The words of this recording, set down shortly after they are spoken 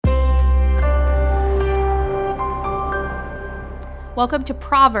Welcome to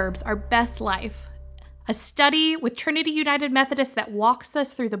Proverbs, Our Best Life, a study with Trinity United Methodist that walks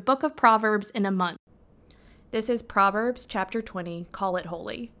us through the book of Proverbs in a month. This is Proverbs chapter 20, Call It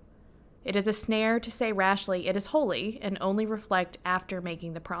Holy. It is a snare to say rashly, it is holy, and only reflect after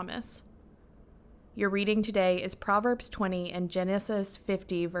making the promise. Your reading today is Proverbs 20 and Genesis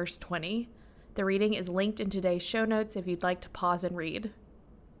 50, verse 20. The reading is linked in today's show notes if you'd like to pause and read.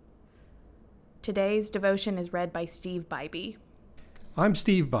 Today's devotion is read by Steve Bybee. I'm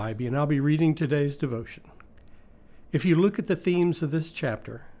Steve Bybee, and I'll be reading today's devotion. If you look at the themes of this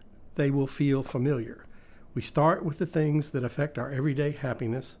chapter, they will feel familiar. We start with the things that affect our everyday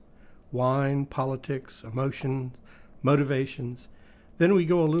happiness: wine, politics, emotions, motivations. Then we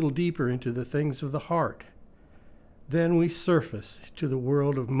go a little deeper into the things of the heart. Then we surface to the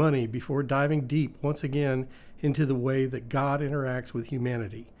world of money before diving deep once again into the way that God interacts with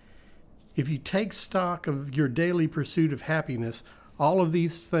humanity. If you take stock of your daily pursuit of happiness, all of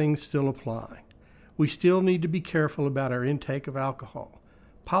these things still apply. We still need to be careful about our intake of alcohol.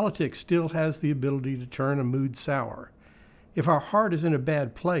 Politics still has the ability to turn a mood sour. If our heart is in a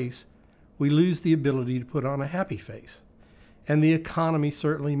bad place, we lose the ability to put on a happy face. And the economy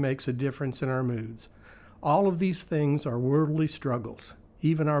certainly makes a difference in our moods. All of these things are worldly struggles,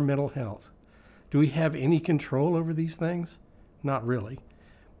 even our mental health. Do we have any control over these things? Not really.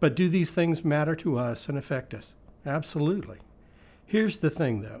 But do these things matter to us and affect us? Absolutely. Here's the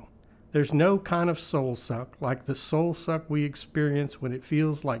thing, though. There's no kind of soul suck like the soul suck we experience when it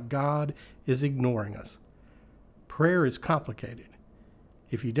feels like God is ignoring us. Prayer is complicated.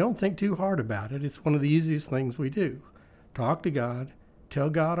 If you don't think too hard about it, it's one of the easiest things we do. Talk to God, tell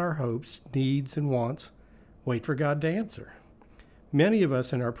God our hopes, needs, and wants, wait for God to answer. Many of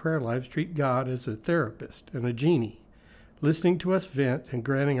us in our prayer lives treat God as a therapist and a genie, listening to us vent and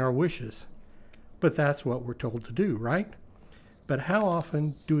granting our wishes. But that's what we're told to do, right? But how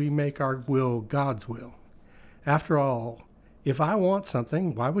often do we make our will God's will? After all, if I want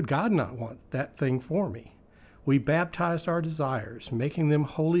something, why would God not want that thing for me? We baptized our desires, making them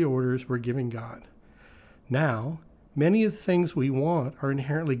holy orders we're giving God. Now, many of the things we want are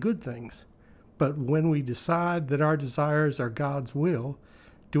inherently good things. But when we decide that our desires are God's will,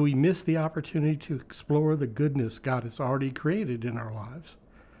 do we miss the opportunity to explore the goodness God has already created in our lives?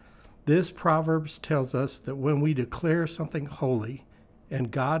 This Proverbs tells us that when we declare something holy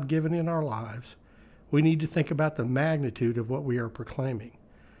and God-given in our lives, we need to think about the magnitude of what we are proclaiming.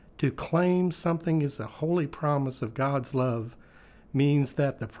 To claim something is a holy promise of God's love means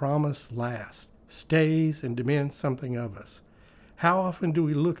that the promise lasts, stays, and demands something of us. How often do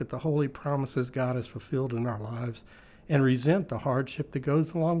we look at the holy promises God has fulfilled in our lives and resent the hardship that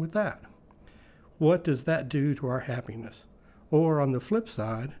goes along with that? What does that do to our happiness? Or on the flip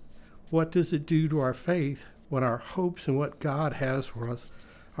side, what does it do to our faith when our hopes and what God has for us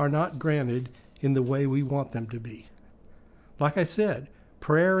are not granted in the way we want them to be? Like I said,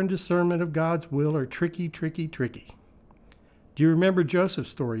 prayer and discernment of God's will are tricky. Do you remember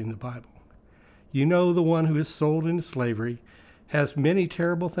Joseph's story in the Bible? You know, the one who is sold into slavery has many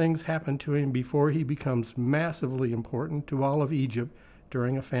terrible things happen to him before he becomes massively important to all of Egypt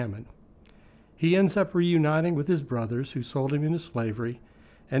during a famine. He ends up reuniting with his brothers who sold him into slavery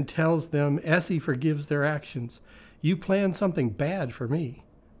and tells them, as he forgives their actions, "You planned something bad for me,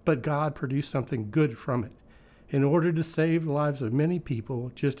 but God produced something good from it, in order to save the lives of many people,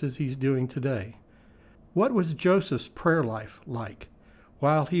 just as he's doing today." What was Joseph's prayer life like?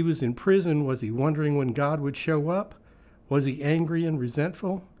 While he was in prison, was he wondering when God would show up? Was he angry and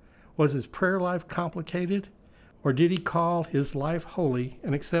resentful? Was his prayer life complicated? Or did he call his life holy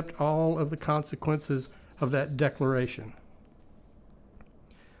and accept all of the consequences of that declaration?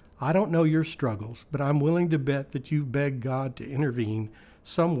 I don't know your struggles, but I'm willing to bet that you've begged God to intervene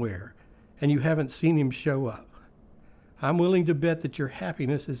somewhere and you haven't seen him show up. I'm willing to bet that your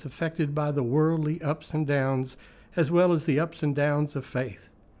happiness is affected by the worldly ups and downs as well as the ups and downs of faith.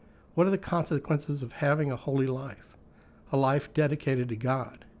 What are the consequences of having a holy life, a life dedicated to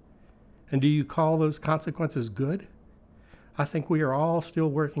God? And do you call those consequences good? I think we are all still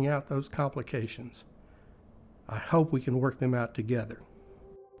working out those complications. I hope we can work them out together.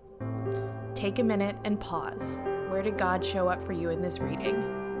 Take a minute and pause. Where did God show up for you in this reading?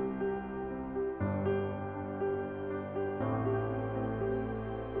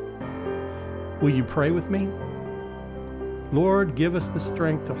 Will you pray with me? Lord, give us the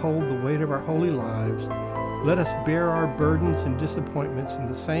strength to hold the weight of our holy lives. Let us bear our burdens and disappointments in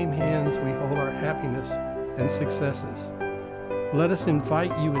the same hands we hold our happiness and successes. Let us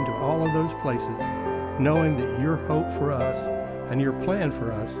invite you into all of those places, knowing that your hope for us and your plan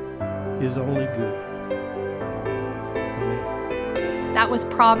for us is only good. Amen. That was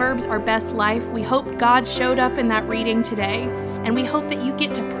Proverbs, Our Best Life. We hope God showed up in that reading today, and we hope that you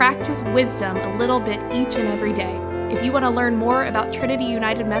get to practice wisdom a little bit each and every day. If you want to learn more about Trinity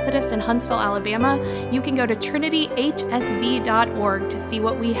United Methodist in Huntsville, Alabama, you can go to trinityhsv.org to see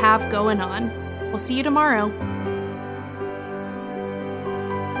what we have going on. We'll see you tomorrow.